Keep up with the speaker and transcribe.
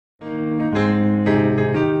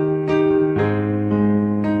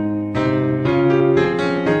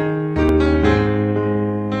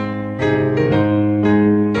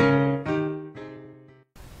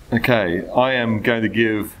Okay, I am going to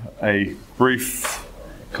give a brief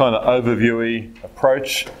kind of overviewy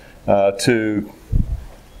approach to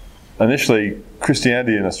initially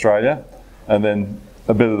Christianity in Australia and then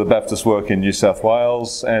a bit of the Baptist work in New South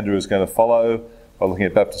Wales. Andrew is going to follow by looking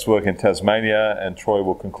at Baptist work in Tasmania, and Troy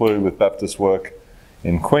will conclude with Baptist work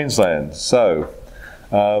in Queensland. So,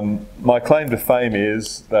 my claim to fame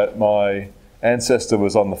is that my ancestor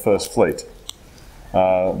was on the First Fleet.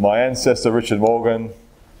 My ancestor, Richard Morgan,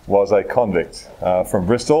 was a convict from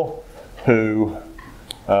Bristol who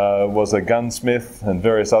was a gunsmith and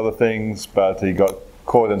various other things, but he got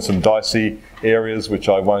caught in some dicey areas, which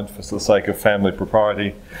I won't for the sake of family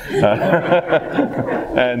propriety,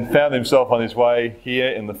 and found himself on his way here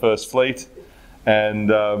in the First Fleet. And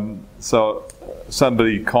so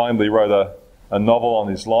somebody kindly wrote a novel on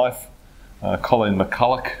his life. Colleen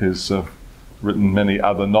McCulloch, who's written many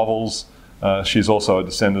other novels. She's also a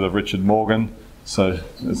descendant of Richard Morgan, so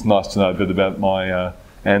it's nice to know a bit about my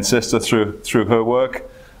ancestor through her work.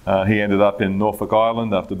 He ended up in Norfolk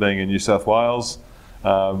Island after being in New South Wales.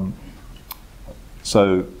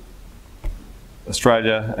 So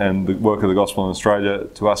Australia and the work of the gospel in Australia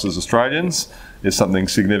to us as Australians is something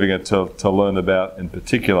significant to learn about in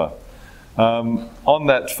particular. On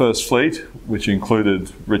that First Fleet, which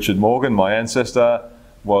included Richard Morgan, my ancestor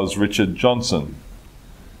was Richard Johnson.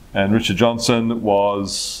 And Richard Johnson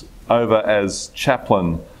was over as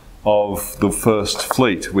chaplain of the First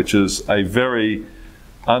Fleet, which is a very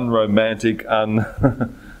unromantic,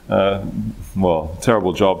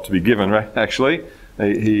 terrible job to be given, actually.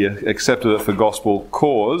 He accepted it for gospel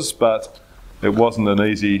cause, but it wasn't an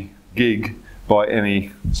easy gig by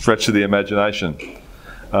any stretch of the imagination.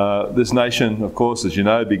 This nation, of course, as you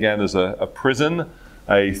know, began as a prison,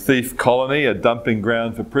 a thief colony, a dumping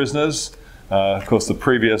ground for prisoners. Of course, the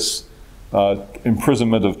previous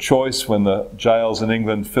imprisonment of choice, when the jails in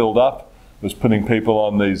England filled up, was putting people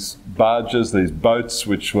on these barges, these boats,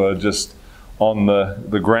 which were just on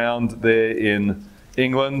the ground there in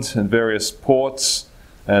England and various ports,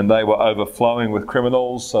 and they were overflowing with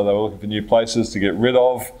criminals, so they were looking for new places to get rid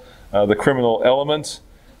of the criminal element.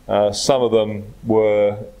 Some of them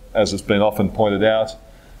were, as has been often pointed out,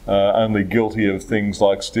 only guilty of things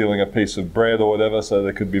like stealing a piece of bread or whatever, so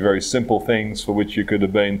there could be very simple things for which you could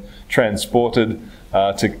have been transported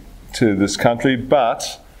to this country,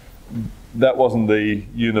 but that wasn't the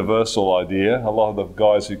universal idea. A lot of the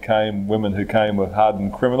guys who came, women who came, were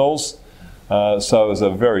hardened criminals, so it was a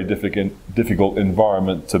very difficult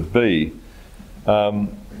environment to be.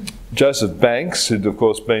 Joseph Banks, who'd of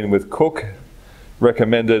course been with Cook,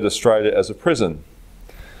 recommended Australia as a prison.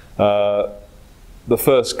 The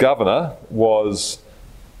first governor was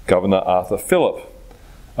Governor Arthur Phillip.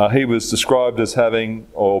 He was described as having,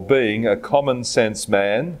 or being, a common sense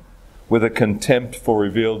man with a contempt for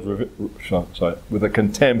revealed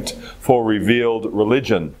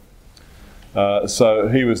religion. So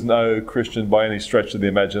he was no Christian by any stretch of the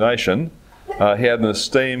imagination. He had an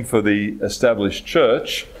esteem for the established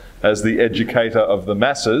church as the educator of the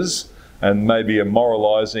masses and maybe a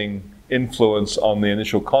moralising influence on the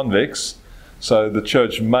initial convicts. So the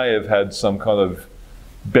church may have had some kind of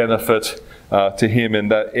benefit to him in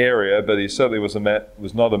that area, but he certainly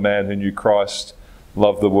was not a man who knew Christ,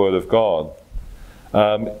 loved the Word of God.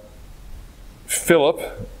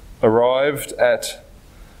 Philip arrived at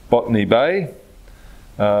Botany Bay.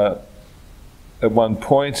 At one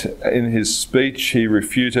point in his speech, he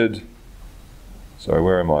refuted... Sorry,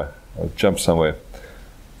 where am I? I've jumped somewhere.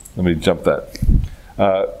 Let me jump that.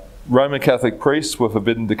 Roman Catholic priests were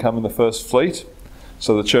forbidden to come in the First Fleet,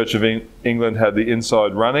 so the Church of England had the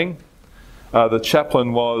inside running. The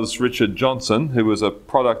chaplain was Richard Johnson, who was a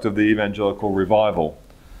product of the evangelical revival.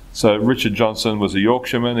 So Richard Johnson was a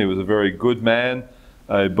Yorkshireman. He was a very good man,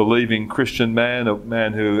 a believing Christian man, a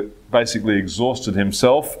man who basically exhausted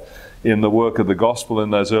himself in the work of the gospel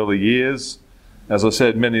in those early years. As I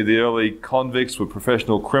said, many of the early convicts were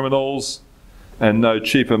professional criminals, and no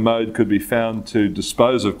cheaper mode could be found to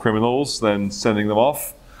dispose of criminals than sending them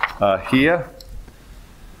off here.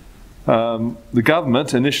 The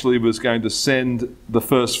government initially was going to send the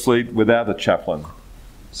First Fleet without a chaplain.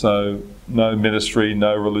 So no ministry,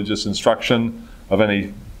 no religious instruction of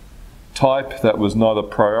any type. That was not a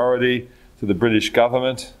priority to the British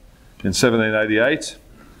government in 1788.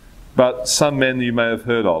 But some men you may have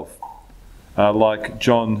heard of, like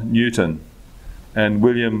John Newton and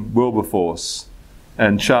William Wilberforce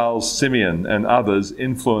and Charles Simeon and others,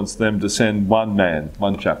 influenced them to send one man,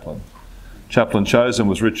 one chaplain. Chaplain chosen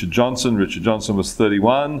was Richard Johnson. Richard Johnson was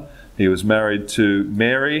 31. He was married to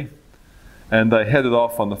Mary, and they headed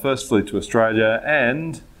off on the First Fleet to Australia,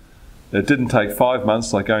 and It didn't take 5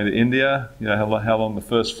 months like going to India. You know how long the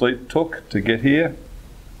first fleet took to get here?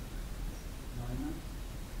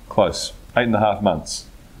 Close. 8.5 months.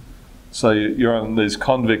 So you're on these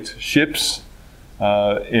convict ships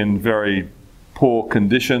in very poor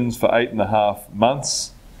conditions for 8.5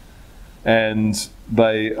 months, and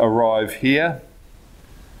they arrive here.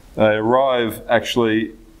 They arrive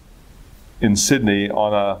actually in Sydney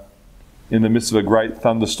in the midst of a great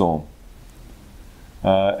thunderstorm.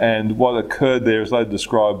 And what occurred there is later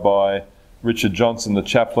described by Richard Johnson, the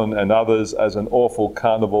chaplain, and others as an awful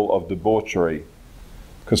carnival of debauchery.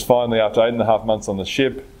 Because finally, after 8.5 months on the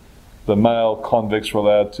ship, the male convicts were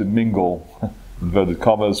allowed to mingle, inverted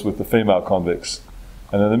commas, with the female convicts.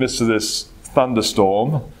 And in the midst of this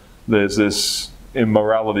thunderstorm, there's this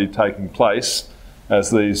immorality taking place as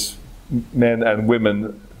these men and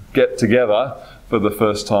women get together for the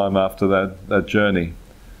first time after that journey.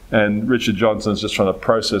 And Richard Johnson's just trying to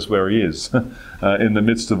process where he is in the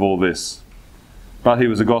midst of all this. But he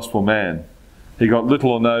was a gospel man. He got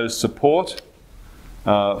little or no support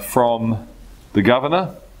from the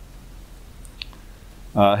governor.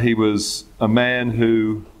 He was a man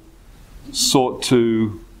who sought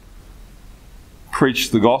to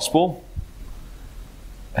preach the gospel.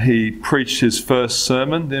 He preached his first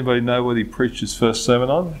sermon. Does anybody know what he preached his first sermon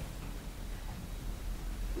on?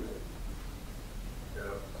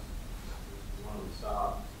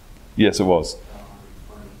 Yes, it was.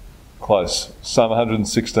 Close. Psalm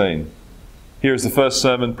 116. Here is the first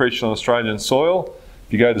sermon preached on Australian soil.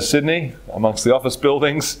 If you go to Sydney, amongst the office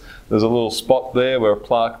buildings, there's a little spot there where a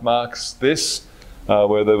plaque marks this,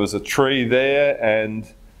 where there was a tree there, and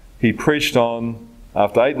he preached on,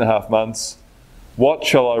 after 8.5 months, "What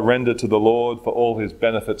shall I render to the Lord for all his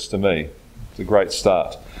benefits to me?" It's a great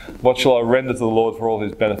start. What shall I render to the Lord for all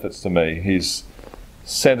his benefits to me? He's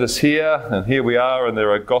sent us here, and here we are, and there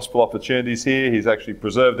are gospel opportunities here. He's actually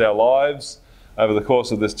preserved our lives over the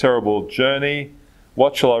course of this terrible journey.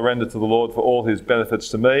 What shall I render to the Lord for all his benefits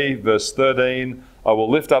to me? Verse 13, I will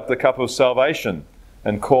lift up the cup of salvation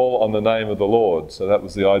and call on the name of the Lord. So that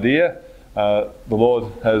was the idea. The Lord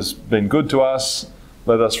has been good to us.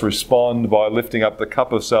 Let us respond by lifting up the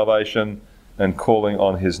cup of salvation and calling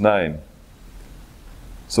on his name.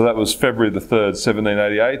 So that was February the 3rd,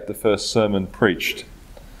 1788, the first sermon preached.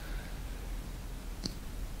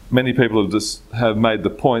 Many people have made the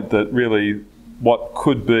point that really what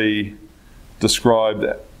could be described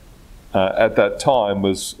at that time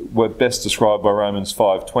was best described by Romans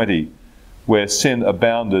 5:20, where sin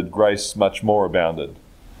abounded, grace much more abounded.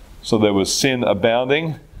 So there was sin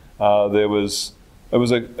abounding. It was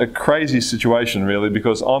a crazy situation really,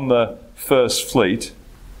 because on the first fleet,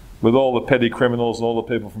 with all the petty criminals and all the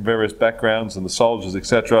people from various backgrounds and the soldiers,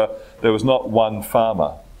 etc., there was not one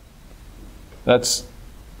farmer. That's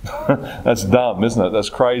dumb, isn't it? That's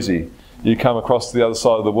crazy. You come across to the other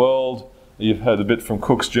side of the world, you've heard a bit from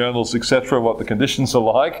Cook's journals, etc., what the conditions are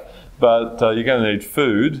like, but you're going to need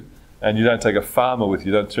food, and you don't take a farmer with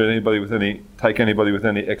you. You don't take anybody with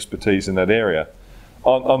any expertise in that area.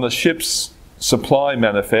 On the ship's supply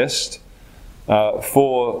manifest,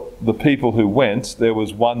 for the people who went, there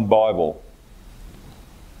was one Bible.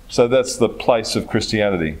 So that's the place of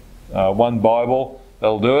Christianity. One Bible,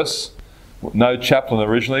 that'll do us. No chaplain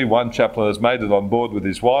originally. One chaplain has made it on board with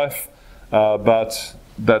his wife, but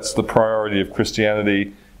that's the priority of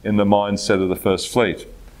Christianity in the mindset of the First Fleet.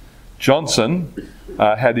 Johnson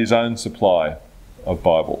had his own supply of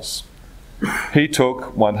Bibles. He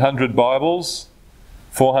took 100 Bibles,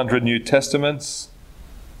 400 New Testaments,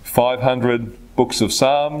 500 books of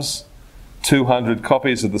Psalms, 200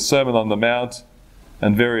 copies of the Sermon on the Mount,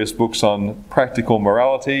 and various books on practical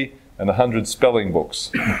morality, and 100 spelling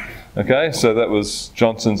books. Okay, so that was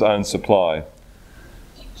Johnson's own supply.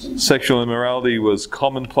 Sexual immorality was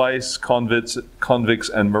commonplace. Convicts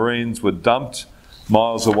and Marines were dumped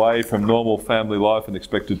miles away from normal family life and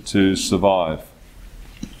expected to survive.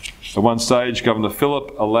 At one stage, Governor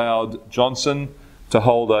Phillip allowed Johnson to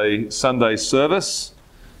hold a Sunday service,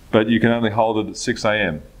 but you can only hold it at 6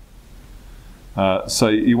 a.m. So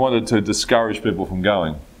you wanted to discourage people from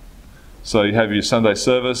going. So you have your Sunday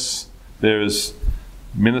service. There is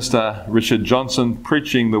Minister Richard Johnson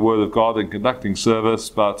preaching the Word of God and conducting service,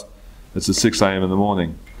 but it's at 6 a.m. in the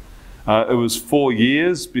morning. It was 4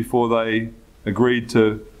 years before they agreed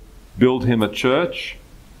to build him a church,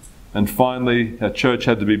 and finally a church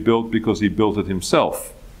had to be built because he built it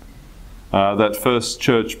himself. That first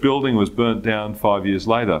church building was burnt down 5 years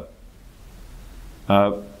later.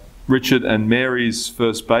 Richard and Mary's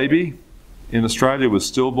first baby in Australia was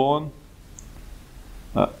stillborn.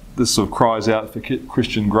 This sort of cries out for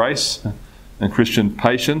Christian grace and Christian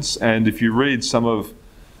patience. And if you read some of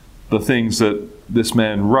the things that this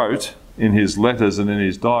man wrote in his letters and in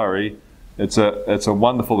his diary, it's a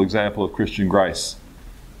wonderful example of Christian grace.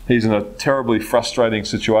 He's in a terribly frustrating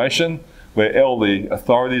situation where all the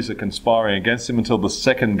authorities are conspiring against him until the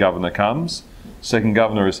second governor comes. Second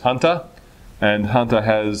governor is Hunter, and Hunter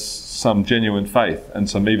has some genuine faith and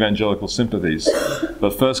some evangelical sympathies.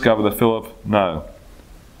 But first governor, Philip, no.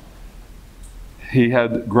 He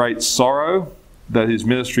had great sorrow that his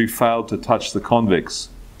ministry failed to touch the convicts.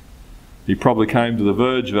 He probably came to the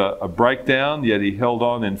verge of a breakdown, yet he held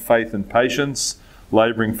on in faith and patience,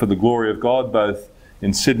 labouring for the glory of God, both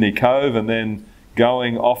in Sydney Cove and then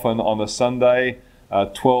going often on a Sunday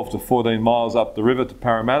 12 to 14 miles up the river to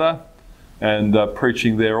Parramatta, and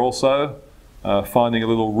preaching there also, finding a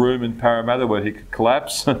little room in Parramatta where he could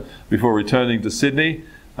collapse before returning to Sydney.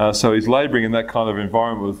 So he's labouring in that kind of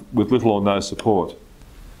environment with little or no support.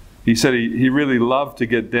 He said he really loved to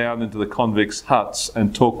get down into the convicts' huts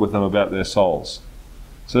and talk with them about their souls.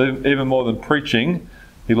 So even more than preaching,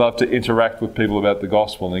 he loved to interact with people about the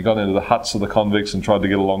gospel. And he got into the huts of the convicts and tried to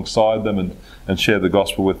get alongside them and share the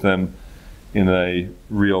gospel with them in a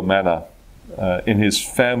real manner. In his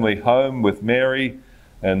family home with Mary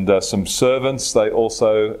and some servants, they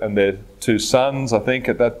also, and their 2 sons, I think,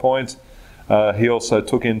 at that point, he also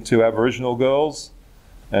took in 2 Aboriginal girls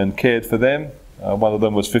and cared for them. One of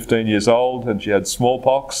them was 15 years old and she had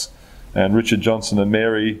smallpox, and Richard Johnson and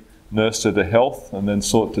Mary nursed her to health and then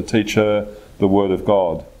sought to teach her the Word of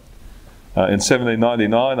God. In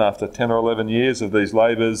 1799, after 10 or 11 years of these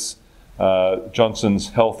labours, Johnson's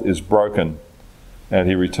health is broken and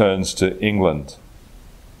he returns to England.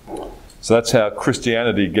 So that's how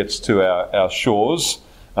Christianity gets to our shores,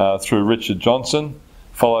 through Richard Johnson,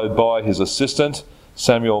 followed by his assistant,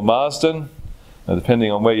 Samuel Marsden. Now,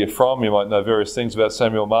 depending on where you're from, you might know various things about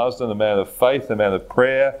Samuel Marsden, a man of faith, a man of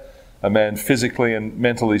prayer, a man physically and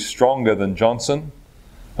mentally stronger than Johnson.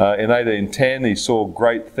 In 1810, he saw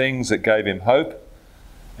great things that gave him hope,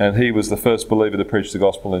 and he was the first believer to preach the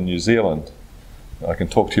gospel in New Zealand. I can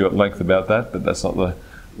talk to you at length about that, but that's not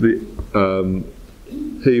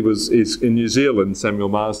is in New Zealand. Samuel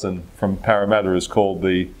Marsden from Parramatta is called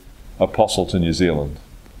the Apostle to New Zealand.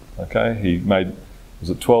 Okay, he made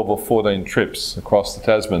 12 or 14 trips across the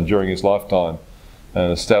Tasman during his lifetime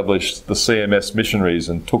and established the CMS missionaries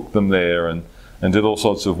and took them there and did all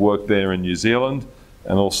sorts of work there in New Zealand,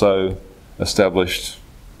 and also established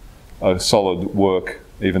a solid work,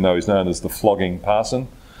 even though he's known as the flogging parson,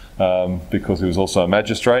 because he was also a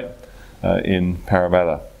magistrate in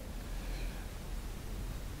Parramatta.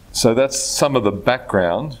 So that's some of the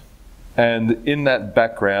background, and in that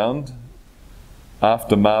background,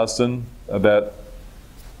 after Marsden, about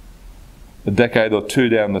a decade or 2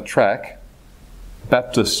 down the track,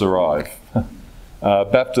 Baptists arrive.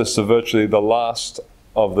 Baptists are virtually the last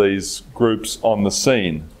of these groups on the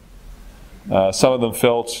scene. Some of them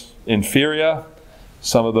felt inferior,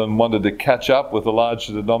 some of them wanted to catch up with the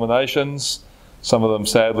larger denominations, some of them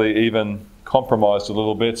sadly even compromised a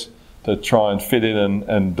little bit to try and fit in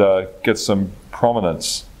and get some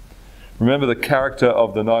prominence. Remember the character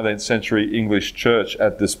of the 19th century English church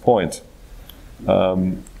at this point.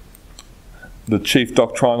 The chief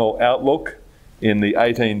doctrinal outlook in the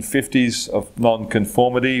 1850s of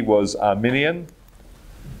nonconformity was Arminian.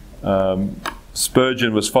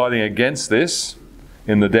 Spurgeon was fighting against this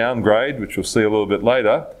in the downgrade, which we'll see a little bit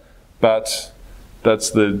later, but that's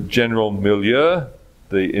the general milieu,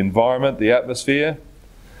 the environment, the atmosphere.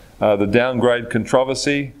 The downgrade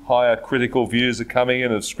controversy, higher critical views are coming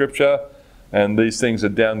in of Scripture, and these things are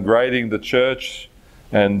downgrading the church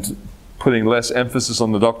and putting less emphasis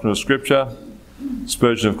on the doctrine of Scripture.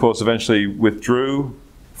 Spurgeon, of course, eventually withdrew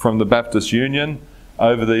from the Baptist Union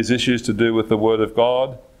over these issues to do with the Word of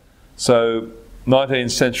God. So 19th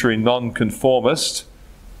century nonconformist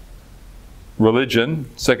religion,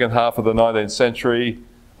 second half of the 19th century,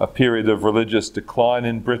 a period of religious decline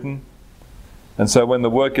in Britain. And so when the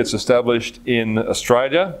work gets established in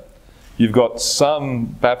Australia, you've got some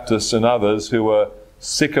Baptists and others who were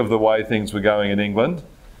sick of the way things were going in England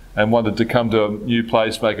and wanted to come to a new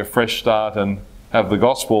place, make a fresh start and have the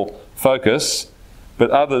gospel focus, but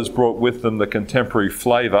others brought with them the contemporary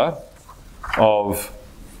flavour of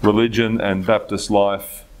religion and Baptist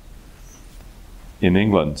life in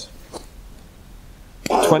England.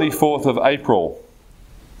 24th of April,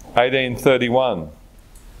 1831,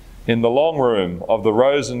 in the long room of the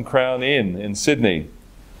Rose and Crown Inn in Sydney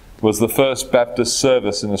was the first Baptist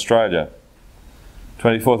service in Australia.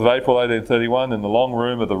 24th of April 1831, in the long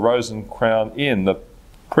room of the Rose and Crown Inn. The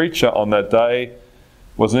preacher on that day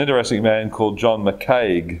was an interesting man called John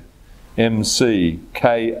McCaig. M-C-K-A-E-G,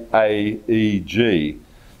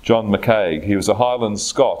 John McCaig. He was a Highland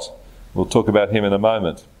Scot. We'll talk about him in a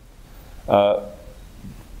moment. On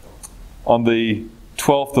the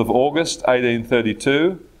 12th of August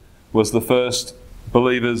 1832 was the first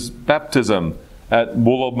believer's baptism at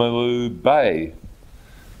Woolloomooloo Bay.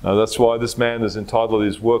 That's why this man has entitled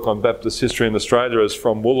his work on Baptist history in Australia as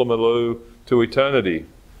From Woolloomooloo to Eternity.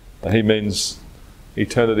 He means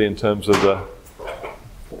eternity in terms of the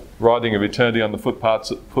riding of eternity on the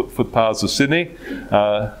footpaths of Sydney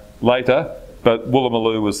later, but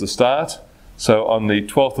Woolloomooloo was the start. So on the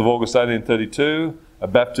 12th of August 1832, a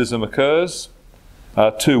baptism occurs.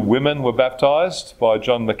 2 women were baptised by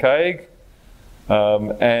John McCaig,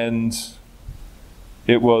 and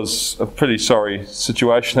it was a pretty sorry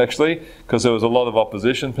situation actually, because there was a lot of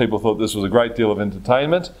opposition. People thought this was a great deal of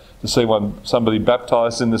entertainment to see somebody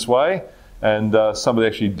baptised in this way, and somebody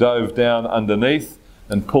actually dove down underneath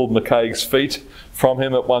and pulled McCaig's feet from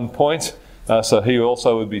him at one point, so he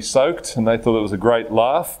also would be soaked, and they thought it was a great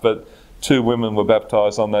laugh. But 2 women were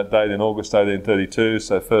baptised on that date in August 1832,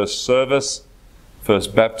 so first service,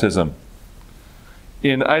 first baptism.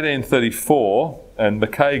 In 1834, and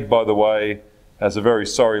McCaig, by the way, has a very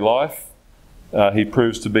sorry life. He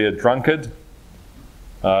proves to be a drunkard.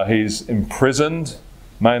 He's imprisoned,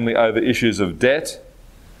 mainly over issues of debt.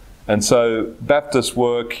 And so Baptist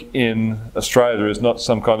work in Australia is not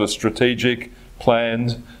some kind of strategic,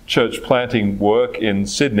 planned church planting work in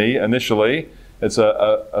Sydney initially. It's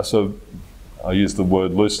a sort of, I use the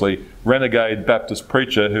word loosely, renegade Baptist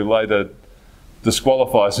preacher who later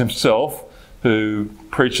disqualifies himself, who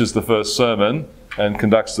preaches the first sermon and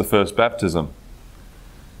conducts the first baptism.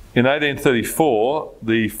 In 1834,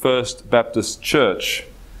 the First Baptist Church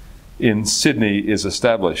in Sydney is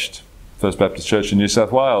established. First Baptist Church in New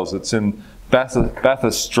South Wales. It's in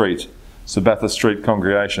Bathurst Street. It's the Bathurst Street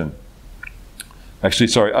congregation.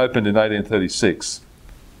 Opened in 1836.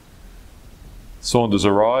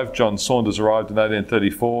 John Saunders arrived in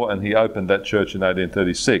 1834, and he opened that church in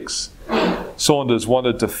 1836. Saunders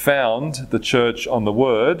wanted to found the church on the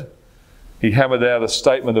Word. He hammered out a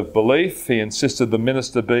statement of belief. He insisted the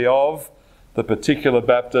minister be of the particular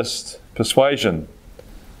Baptist persuasion.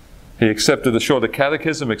 He accepted the shorter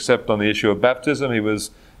catechism, except on the issue of baptism. He was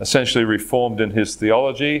essentially reformed in his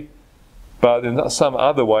theology, but in some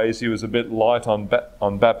other ways he was a bit light on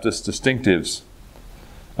Baptist distinctives.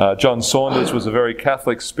 John Saunders was a very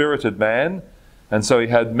Catholic-spirited man, and so he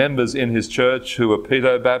had members in his church who were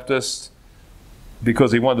pedo-Baptist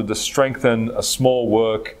because he wanted to strengthen a small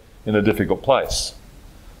work in a difficult place.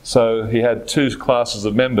 So he had 2 classes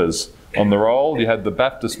of members on the roll. You had the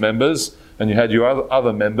Baptist members, and you had your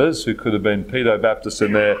other members who could have been pedo-Baptist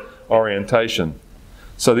in their orientation.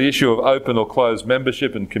 So the issue of open or closed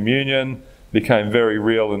membership and communion became very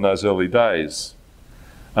real in those early days.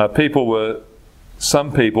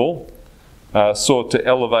 Some people sought to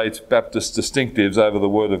elevate Baptist distinctives over the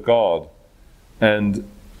Word of God, and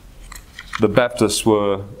the Baptists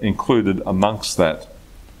were included amongst that.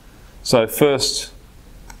 So First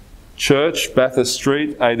Church, Bathurst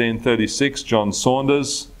Street, 1836, John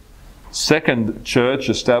Saunders. Second church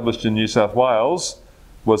established in New South Wales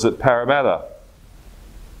was at Parramatta.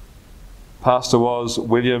 Pastor was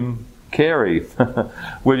William Carey,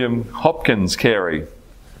 William Hopkins Carey.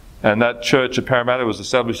 And that church at Parramatta was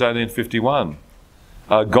established in 1851.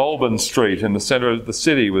 Goulburn Street in the centre of the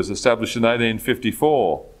city was established in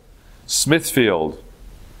 1854. Smithfield,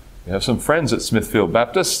 we have some friends at Smithfield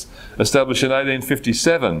Baptist, established in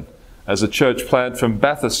 1857 as a church plant from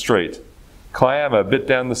Bathurst Street. Kiama, a bit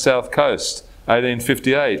down the south coast,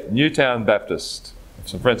 1858. Newtown Baptist,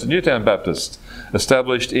 some friends at Newtown Baptist,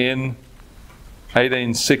 established in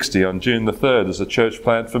 1860 on June the 3rd as a church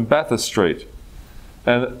plant from Bathurst Street.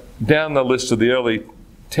 And down the list of the early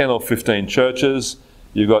 10 or 15 churches,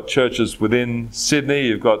 you've got churches within Sydney,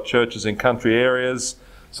 you've got churches in country areas.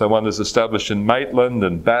 So one is established in Maitland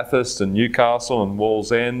and Bathurst and Newcastle and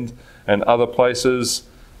Wallsend and other places.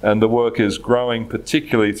 And the work is growing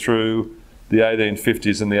particularly through the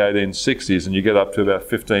 1850s and the 1860s, and you get up to about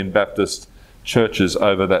 15 Baptist churches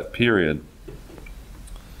over that period.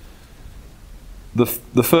 The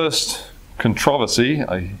first controversy,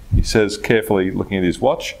 he says carefully looking at his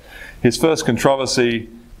watch, his first controversy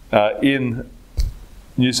in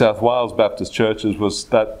New South Wales Baptist churches was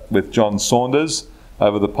that with John Saunders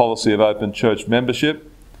over the policy of open church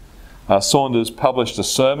membership. Saunders published a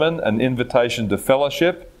sermon, an invitation to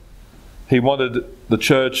fellowship. He wanted the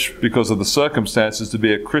church, because of the circumstances, to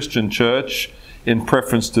be a Christian church in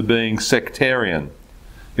preference to being sectarian.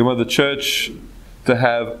 He wanted the church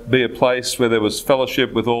to be a place where there was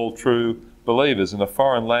fellowship with all true believers. In a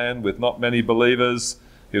foreign land with not many believers,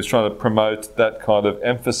 he was trying to promote that kind of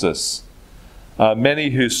emphasis.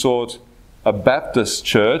 Many who sought a Baptist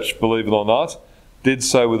church, believe it or not, did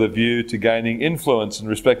so with a view to gaining influence and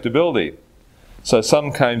respectability. So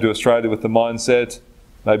some came to Australia with the mindset,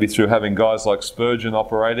 maybe through having guys like Spurgeon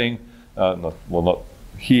operating, not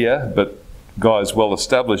here, but guys well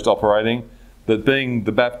established operating, that being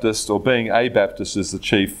the Baptist or being a Baptist is the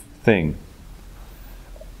chief thing.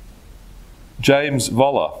 James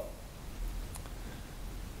Voller.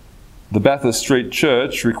 The Bathurst Street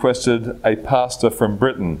Church requested a pastor from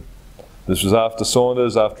Britain. This was after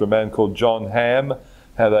Saunders, after a man called John Ham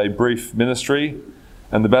had a brief ministry,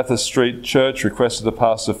 and the Bathurst Street Church requested a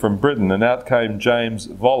pastor from Britain, and out came James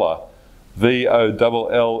Voller,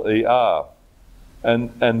 V-O-L-L-E-R.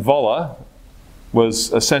 And Voller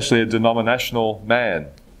was essentially a denominational man,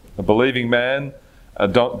 a believing man, a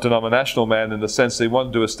denominational man in the sense that he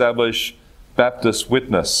wanted to establish Baptist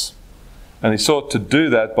witness. And he sought to do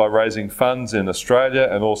that by raising funds in Australia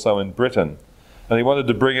and also in Britain. And he wanted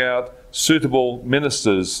to bring out suitable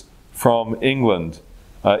ministers from England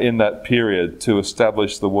in that period to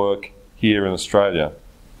establish the work here in Australia.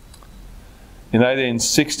 In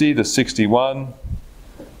 1860 to 61,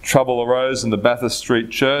 trouble arose in the Bathurst Street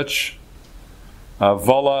Church.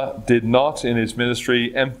 Voller did not, in his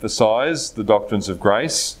ministry, emphasise the doctrines of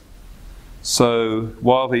grace. So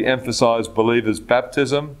while he emphasised believers'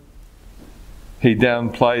 baptism, he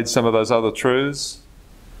downplayed some of those other truths.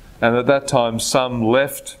 And at that time, some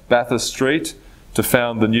left Bathurst Street to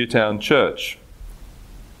found the Newtown Church.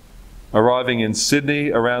 Arriving in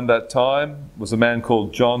Sydney around that time was a man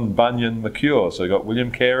called John Bunyan McCure. So you got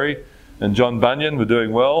William Carey and John Bunyan were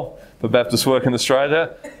doing well for Baptist work in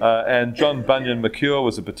Australia. And John Bunyan McCure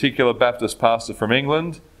was a particular Baptist pastor from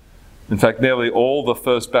England. In fact, nearly all the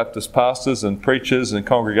first Baptist pastors and preachers and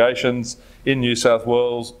congregations in New South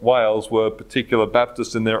Wales were particular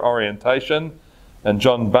Baptist in their orientation. And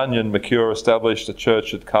John Bunyan McCure established a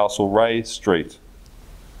church at Castlereagh Street.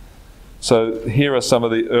 So here are some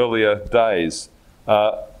of the earlier days.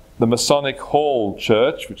 The Masonic Hall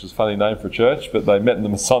Church, which is a funny name for a church, but they met in the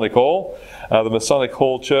Masonic Hall. The Masonic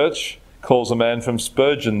Hall Church calls a man from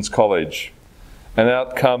Spurgeon's College. And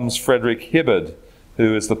out comes Frederick Hibbard,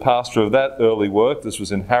 who is the pastor of that early work. This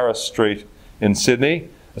was in Harrod Street in Sydney.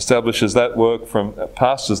 Pastors that work from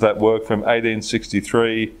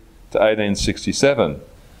 1863 to 1867.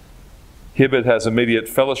 Hibbard has immediate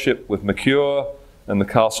fellowship with McCure and the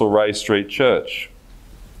Castlereagh Street Church.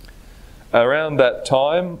 Around that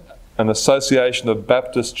time, an association of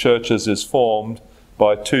Baptist churches is formed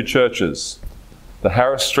by two churches, the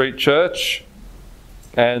Harris Street Church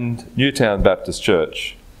and Newtown Baptist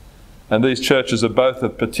Church. And these churches are both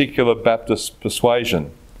of particular Baptist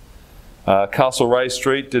persuasion. Castlereagh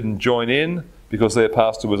Street didn't join in because their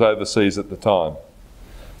pastor was overseas at the time.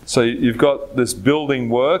 So you've got this building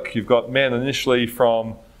work, you've got men initially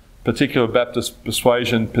from particular Baptist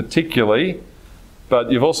persuasion particularly,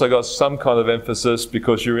 but you've also got some kind of emphasis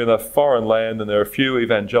because you're in a foreign land and there are a few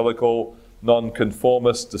evangelical,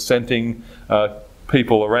 non-conformist, dissenting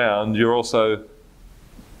people around. You're also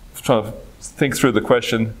trying to think through the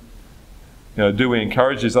question, do we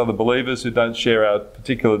encourage these other believers who don't share our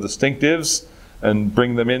particular distinctives and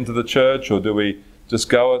bring them into the church, or do we just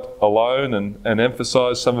go it alone and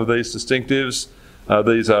emphasise some of these distinctives?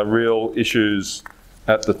 These are real issues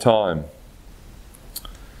at the time.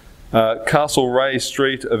 Castlereagh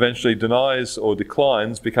Street eventually denies or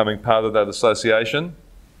declines becoming part of that association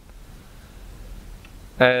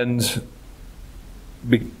and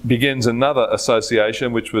begins another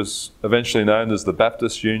association which was eventually known as the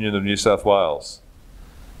Baptist Union of New South Wales.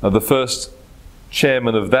 Now, the first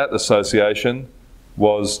chairman of that association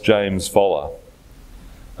was James Voller.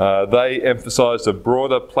 They emphasised a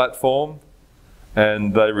broader platform,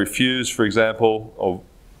 and they refused, for example,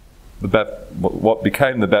 what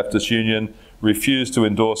became the Baptist Union, refused to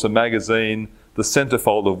endorse a magazine, the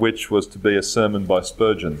centrefold of which was to be a sermon by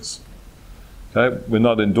Spurgeon's. Okay? We're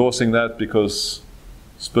not endorsing that because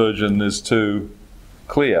Spurgeon is too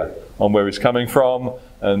clear on where he's coming from,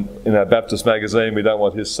 and in our Baptist magazine we don't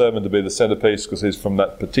want his sermon to be the centrepiece because he's from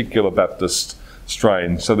that particular Baptist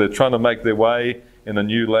strain. So they're trying to make their way in a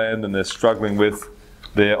new land and they're struggling with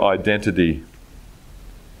their identity.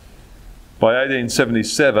 By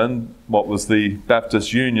 1877, what was the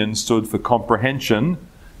Baptist Union stood for comprehension.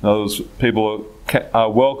 In other words, people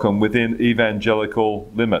are welcome within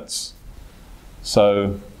evangelical limits.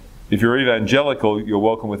 So if you're evangelical, you're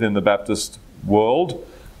welcome within the Baptist world,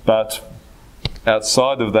 but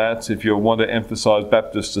outside of that, if you want to emphasise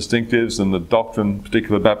Baptist distinctives and the doctrine,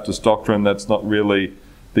 particular Baptist doctrine, that's not really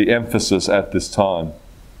the emphasis at this time.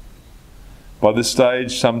 By this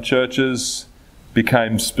stage, some churches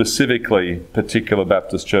became specifically particular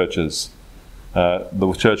Baptist churches.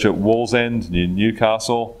 The church at Wallsend, near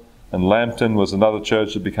Newcastle, and Lambton was another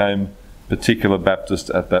church that became particular Baptist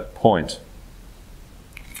at that point.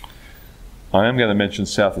 I am going to mention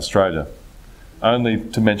South Australia, only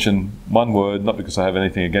to mention one word, not because I have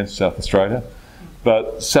anything against South Australia,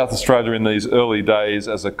 but South Australia in these early days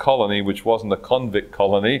as a colony, which wasn't a convict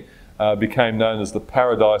colony, became known as the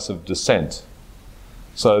paradise of dissent.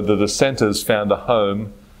 So the dissenters found a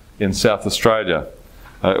home in South Australia.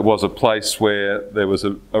 It was a place where there was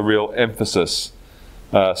a real emphasis.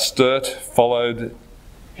 Sturt followed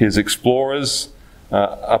his explorers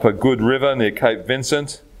up a good river near Cape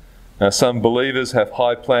Vincent. Some believers have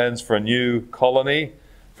high plans for a new colony.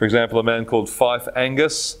 For example, a man called Fife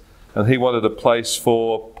Angus, and he wanted a place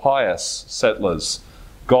for pious settlers,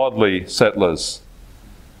 godly settlers,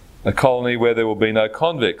 a colony where there will be no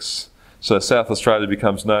convicts. So South Australia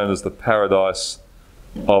becomes known as the paradise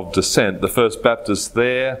of dissent. The first Baptists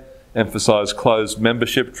there emphasised closed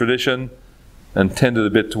membership tradition and tended a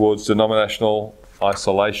bit towards denominational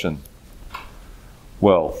isolation.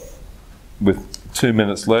 Well, with 2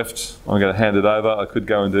 minutes left, I'm going to hand it over. I could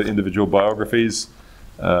go into individual biographies,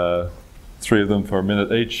 3 of them for a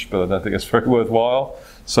minute each, but I don't think it's very worthwhile.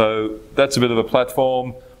 So that's a bit of a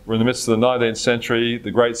platform. We're in the midst of the 19th century,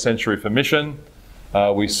 the great century for mission.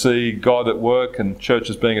 We see God at work and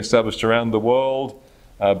churches being established around the world,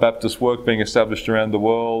 Baptist work being established around the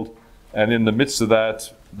world, and in the midst of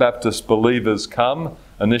that, Baptist believers come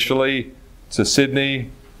initially to Sydney,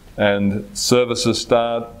 and services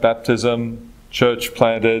start, baptism, church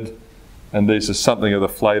planted, and this is something of the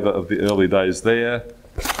flavour of the early days there.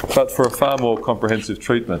 But for a far more comprehensive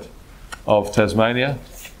treatment of Tasmania,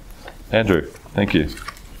 Andrew, thank you.